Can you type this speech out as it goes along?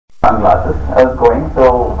sunglasses. I was going, so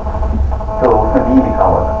उसमें भी लिखा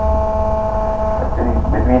हुआ था. Actually,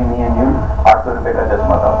 between me and you, 800 रुपए का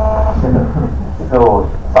चश्मा था. So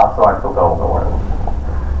 700-800 का होगा whatever.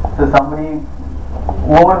 So somebody,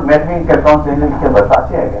 woman met me, kept on saying कि क्या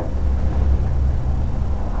Versace है क्या?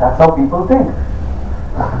 That's how people think.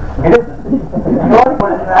 It is your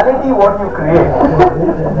personality what you create.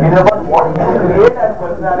 It is about what you create as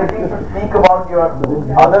personality to speak about your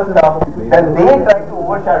other stuff, and they try to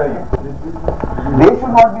overshadow you. They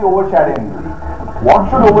should not be overshadowing you. What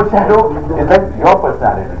should overshadow is that your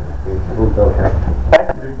personality. Right?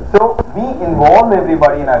 So we involve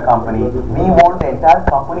everybody in our company. We want the entire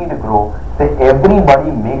company to grow. So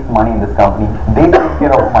everybody makes money in this company. They take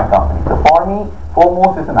care of my company. So for me,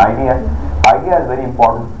 foremost is an idea. Idea is very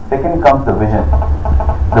important. Second comes the vision.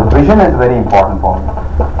 The vision is very important for me.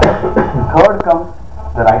 Third comes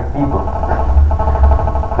the right people.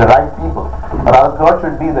 The right people. But our third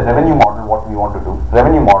should be the revenue model, what we want to do.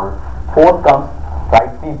 Revenue model. Fourth comes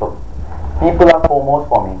right people. People are foremost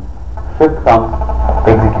for me. Fifth comes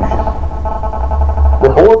execution.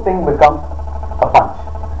 The whole thing becomes a punch.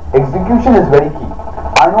 Execution is very key.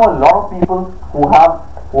 I know a lot of people who have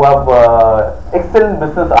excellent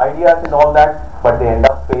business ideas and all that, but they end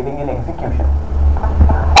up failing in execution.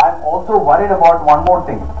 I'm also worried about one more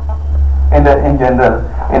thing. In general,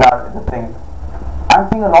 in our thing, I'm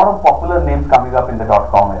seeing a lot of popular names coming up in the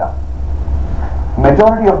 .com era.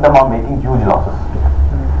 Majority of them are making huge losses.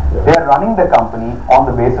 They are running the company on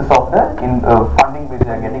the basis of the funding which they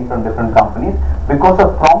are getting from different companies because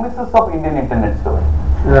of promises of Indian internet storage.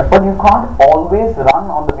 Yeah. But you can't always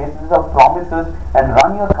run on the basis of promises and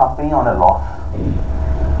run your company on a loss.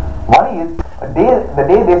 Worry is, the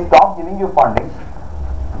day they stop giving you funding,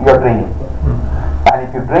 you're draining. And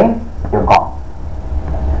if you drain, you're gone.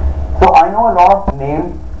 So I know a lot of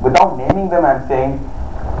names, without naming them I'm saying,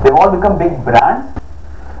 they've all become big brands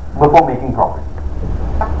before making profit.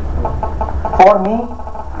 For me,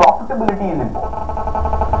 profitability is important.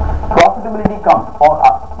 Profitability comes for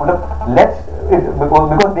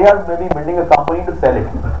because they are maybe building a company to sell it.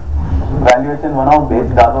 Valuation बनाओ,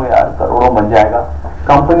 बेच डालो यार, करोड़ों बन जाएगा.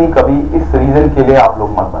 Company कभी इस reason के लिए आप लोग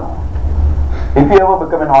मत बनाओ. If you ever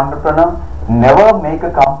become an entrepreneur, never make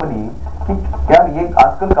a company कि यार ये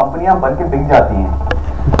आजकल कंपनियां बन के बिक जाती हैं.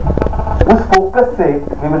 उस focus से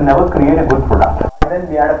we will never create a good product. And then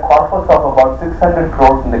we had a corpus of about 600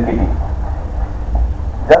 crores in the kitty.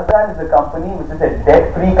 Just that is a company which is a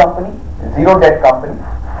debt-free company, zero debt company.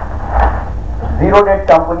 Zero debt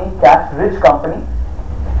company, cash rich company,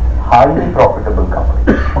 highly profitable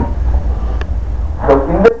company. So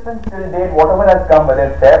investments till date, whatever has come, whether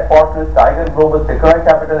it's Fair Partners, Stryker Global, Secure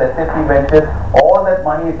Capital, SFP Ventures, all that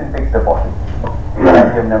money is in fixed deposit. And we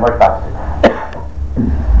have never touched it.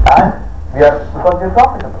 And because we are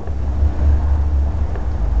profitable.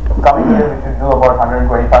 Coming year we should do about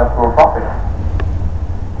 125 crore profit.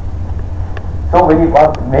 So when you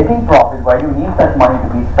are making profit, why do you need that money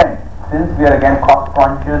to be spent? Since we are again cost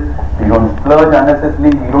conscious, we don't splurge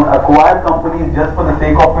unnecessarily, we don't acquire companies just for the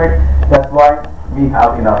sake of it. That's why we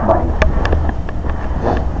have enough money.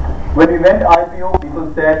 When we went IPO,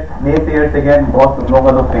 people said, naysayers again, बहुत तुम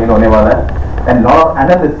लोगों का तो fail होने वाला है. And lot of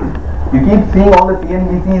analysts, you keep seeing all the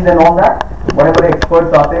CNBCs and all that, whatever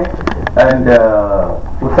experts आते हैं, and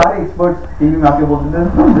वो सारे experts TV में आके बोलते हैं,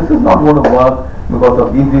 no, this is not going to work because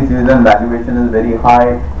of these reasons, valuation is very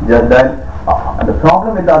high, just that. The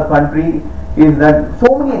problem with our country is that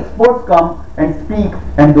so many experts come and speak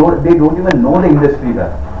and they don't even know the industry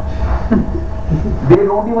well. They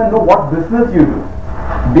don't even know what business you do.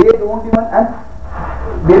 They don't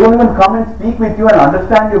even come and speak with you and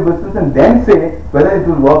understand your business and then say whether it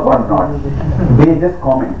will work or not. They just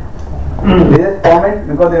comment. They just comment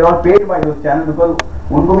because they are all paid by those channels because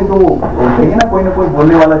उनको भी तो चाहिए ना कोई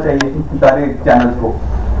बोलने वाला चाहिए सारे channels को.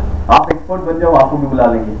 आप expert बन जाओ आपको भी बुला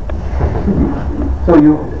लेंगे. So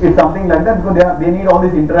it's something like that because they need all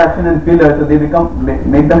this interaction and filler, so they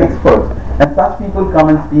make them experts. And such people come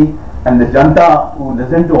and speak, and the janta who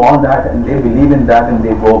listen to all that and they believe in that and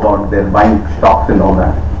they go about their buying stocks and all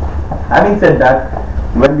that. Having said that,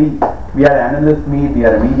 when we are analyst meet, we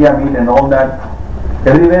are a media meet and all that,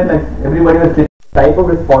 everywhere like everybody was saying, type of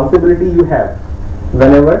responsibility you have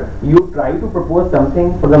whenever you try to propose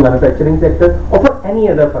something for the manufacturing sector or for any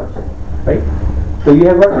other function, right? So you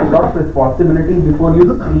have got a lot of responsibility before you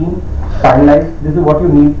screen, finalize, this is what you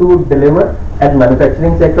need to deliver at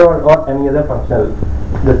manufacturing sector or any other functional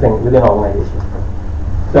within organization.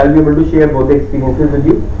 So I'll be able to share both the experiences with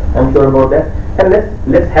you, I'm sure about that. And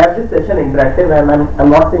let's have this session interactive, and I'm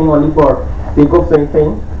not saying only for sake of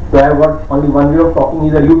saying. So I have got only one way of talking,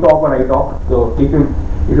 either you talk or I talk. So if you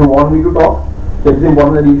If you want me to talk, so it's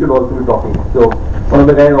important that you should also be talking. So one of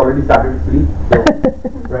the guys already started to sleep. So,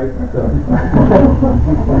 right? So,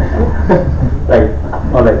 right.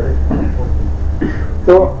 All right.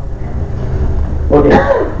 So, okay.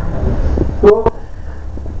 So,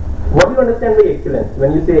 what do you understand by excellence?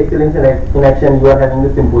 When you say excellence in action, you are having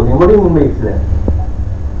the symposium. What do you mean by excellence?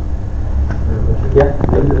 Yeah.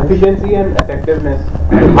 Efficiency and effectiveness.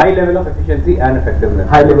 High level of efficiency and effectiveness.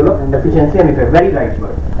 High level of efficiency and effect. Very right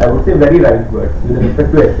word. I would say very right word with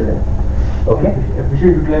respect to excellence. Okay.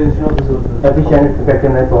 Efficient utilization of resources. Efficient,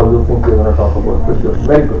 effectiveness, all those things we are going to talk about for sure.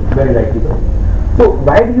 Very good. Very rightly said. So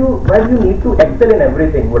why do you need to excel in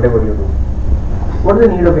everything, whatever you do? What is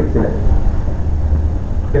the need of excellence?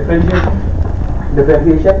 Differentiation.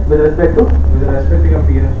 Differentiation with respect to? With respect to your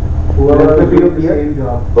peers. Who are doing the same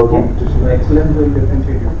job. Okay. So excellence will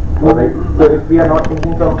differentiate you. Alright. So if we are not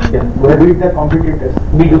thinking from Beat the competitors.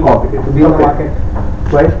 we do competitive. To be on the market.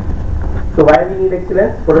 Right? So why we need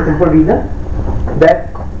excellence? For a simple reason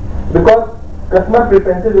that because customer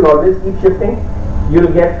preferences will always keep shifting, you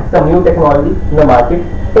will get some new technology in the market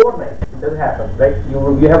overnight. It does happen, right?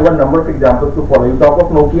 You have one number of examples to follow. You talk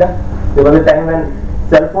of Nokia. There was a time when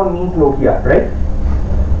cell phone means Nokia, right?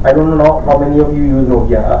 I don't know how many of you use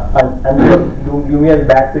Nokia. I'm sure you years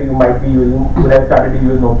back, so you might be using, would have started to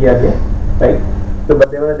use Nokia again, right? So, but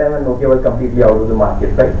there was a time when Nokia was completely out of the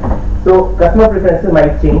market, right? So, customer preferences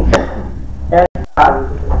might change. And ask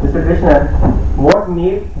Mr. Krishnan, what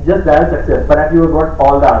made just that success? Perhaps you got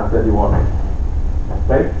all the answers you wanted,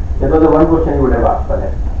 right? That was the one question you would have asked for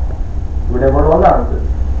him. You would have got all the answers.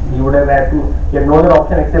 You would have had to get no other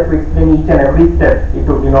option except to explain each and every step it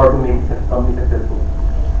took in order to make something successful.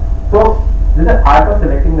 So, this is the art of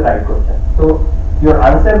selecting the right question. So, your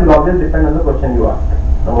answer will always depend on the question you ask.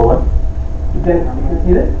 Number one. You can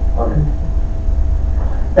see this? Okay.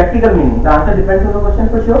 Practical meaning. The answer depends on the question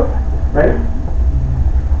for sure. Right?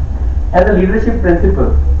 And the leadership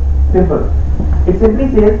principle. Simple. It simply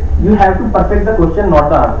says you have to perfect the question, not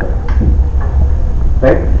the answer.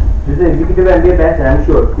 Right? This is executive MBA batch, I am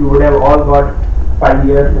sure you would have all got 5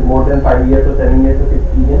 years, more than 5 years or 7 years of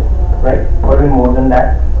experience, right? Or even more than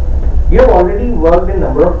that. You have already worked in a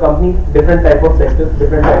number of companies, different type of sectors,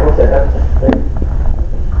 different type of setups, right?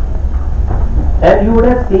 And you would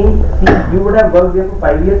have you would have worked there for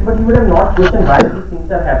 5 years, but you would have not questioned why these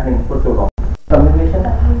things are happening for so long. Communication,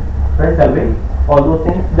 right? Survey, all those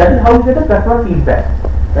things. That is how you get a customer feedback,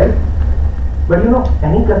 right? But you know,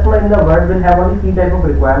 any customer in the world will have only 3 types of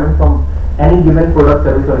requirements from any given product,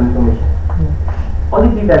 service or information. Only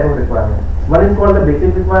 3 types of requirements. One is called the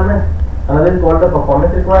basic requirement, another is called the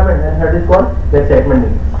performance requirement, and third is called the excitement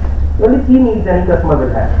need. Only 3 needs any customer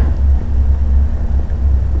will have.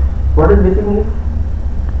 What is basic need?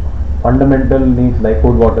 Fundamental needs like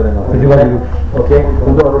food, water and all. Okay,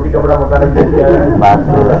 तुम तो रोटी कपड़ा मकान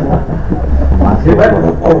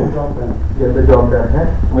get the job done है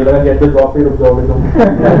मुझे लगा get the job पे रुक जाओगे तुम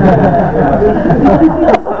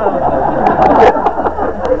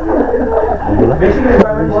basic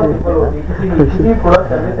requirement बहुत simple होती है किसी product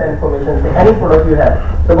service and information से any product you have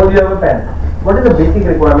suppose you have a pen what is the basic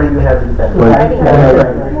requirement you have with the pen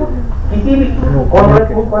किसी भी कौन है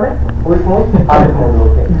वो स्मूथ आप स्मूथ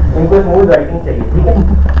होते हैं इनको स्मूथ राइटिंग चाहिए ठीक है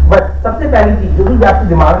बट सबसे पहली चीज जो भी आपके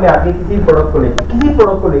दिमाग में आती है किसी प्रोडक्ट को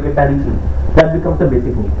लेकर पहली चीज that becomes a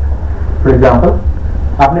basic need for example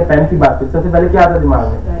आपने पेन की बात की सबसे पहले क्या आता है दिमाग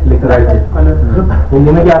में लिखना राइट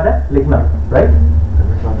हिंदी में क्या आता है लिखना राइट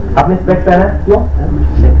आपने स्पेक्स पहना है क्यों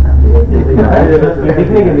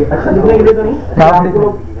लिखने के लिए अच्छा लिखने के लिए तो नहीं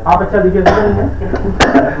आप अच्छा दिखे तो नहीं है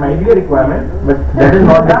might be a requirement but that is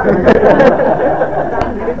not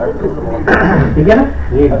ठीक है ना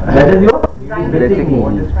that is your basic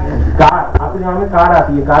need car आपके दिमाग में कार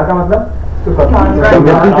आती है कार का मतलब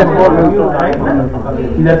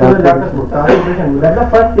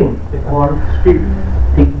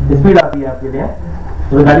स्पीड आती है आपके लिए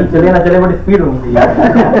तो गाड़ी चले ना चले बट स्पीड होनी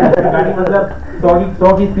चाहिए गाड़ी मतलब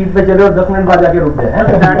 100 की स्पीड पे चले और 10 मिनट बाद जाके रुक जाए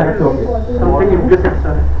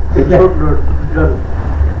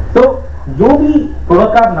तो जो भी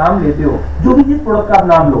प्रोडक्ट का आप नाम लेते हो जो भी जिस प्रोडक्ट का आप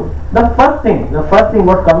नाम लो the first thing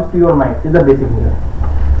what comes to your mind is the basic need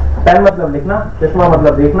pen मतलब लिखना चश्मा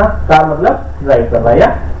मतलब देखना कार मतलब ड्राइव करना या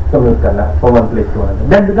कम्यूट करना from one place to another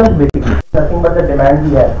that becomes basic need nothing but the demand भी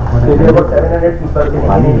है so there are about 700 people in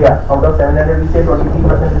India out of 700 we say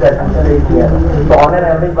 23% is attention rate here so on an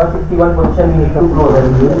average 161 position we need to close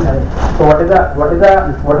so what is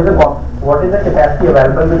the capacity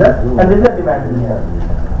available with us and this is the demand we have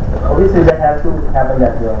obviously that has to happen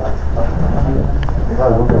that way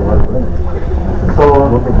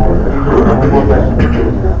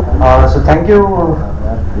so thank you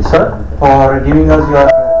sir, for giving us your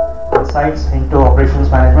insights into operations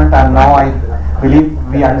management, and now I believe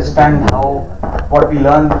we understand how what we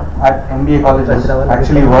learn at MBA colleges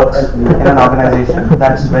actually works in an organization.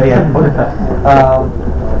 That's very helpful.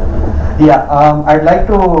 I'd like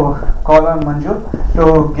to call on Manju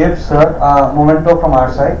to give sir a memento from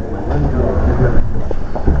our side.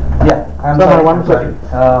 Yeah, I'm Sir, sorry. one I'm sorry.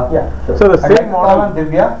 So the I'd like same to call on model.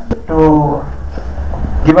 Divya to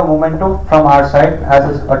give a memento from our side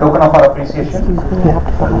as a token of our appreciation.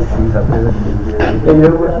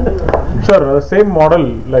 Sir, the same model,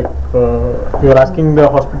 like you're asking the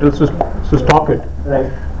hospitals to stock it.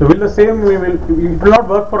 Right. So will the same, it will not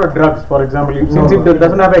work for a drugs, for example. Since it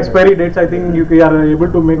doesn't have expiry dates, I think you are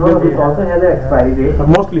able to make No, it also has an expiry date.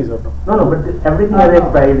 mostly, sir. No, but everything has an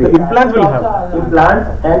expiry The date. implants will have.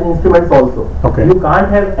 Implants and instruments also. Okay. You can't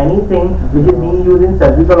have anything which is being used in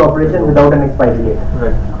surgical operation without an expiry date.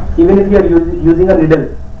 Right. Even if you are using a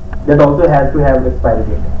needle, that also has to have expiry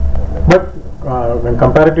date. But when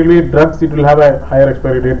comparatively drugs, it will have a higher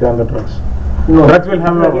expiry date than the drugs. No, Drugs will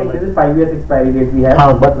have again, this is 5 years expiry date we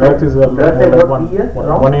have. But drugs is drugs have like got 3 years.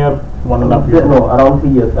 around? 1 year, 1.5 years. No, around 3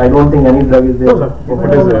 years. I don't think any drug is there. No, sir.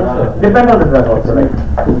 It is there. Depend on the drug also, right?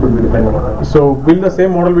 It could be dependent on the drug. So will the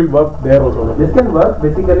same model will work there also? This can work.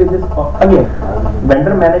 Basically, this again,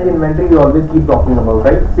 vendor managed inventory we always keep talking about,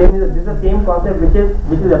 right? This is the same concept which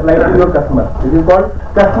is applied to your customer. This is called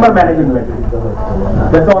customer managed inventory.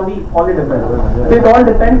 That's the only difference. So it all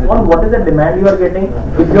depends on what is the demand you are getting.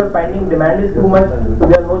 If you are finding demand is too much, so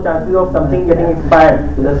there are no chances of something getting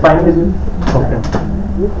expired. So that's fine with you. Okay.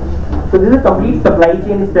 So this is a complete supply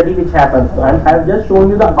chain study which happens. So I've just shown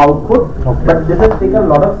you the output, but this has taken a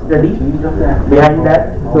lot of study behind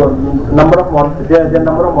that. So number of models, there are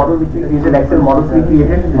number of models which we created, Excel models we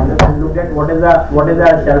created, and looked at what is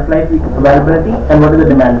the shelf life availability and what is the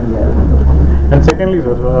demand we have. And secondly,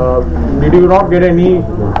 sir, did you not get any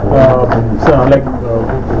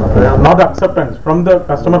not acceptance from the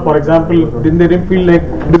customer? For example, didn't feel like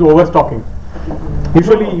it is overstocking?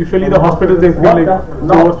 Usually the hospitals they feel like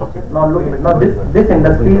it's overstocking. No, this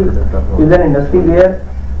industry is an industry where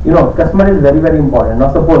customer is very important.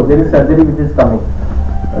 Now suppose there is surgery which is coming,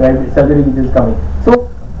 right? Surgery which is coming. So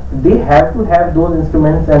they have to have those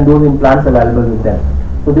instruments and those implants available with them.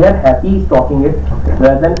 So they are happy stocking it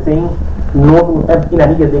rather than saying no to. In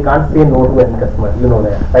any case, they can't say no to any customer. You know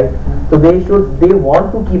that, right? So they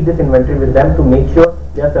want to keep this inventory with them to make sure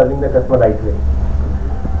they are serving the customer right way.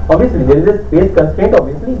 Obviously, there is a space constraint.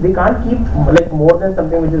 Obviously, they can't keep like more than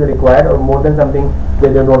something which is required or more than something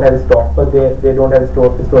that they don't have stock, but they don't have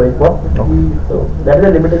storage for. So that is a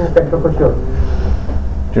limiting factor for sure.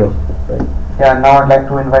 Sure. Right. Yeah, now I'd like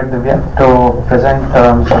to invite Divya to present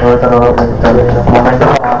Mr. Rohit Arora with the momentum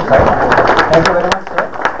on our side. Thank you very much, sir,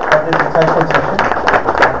 for this insightful session.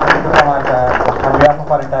 Thank you on behalf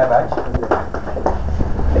of our entire batch.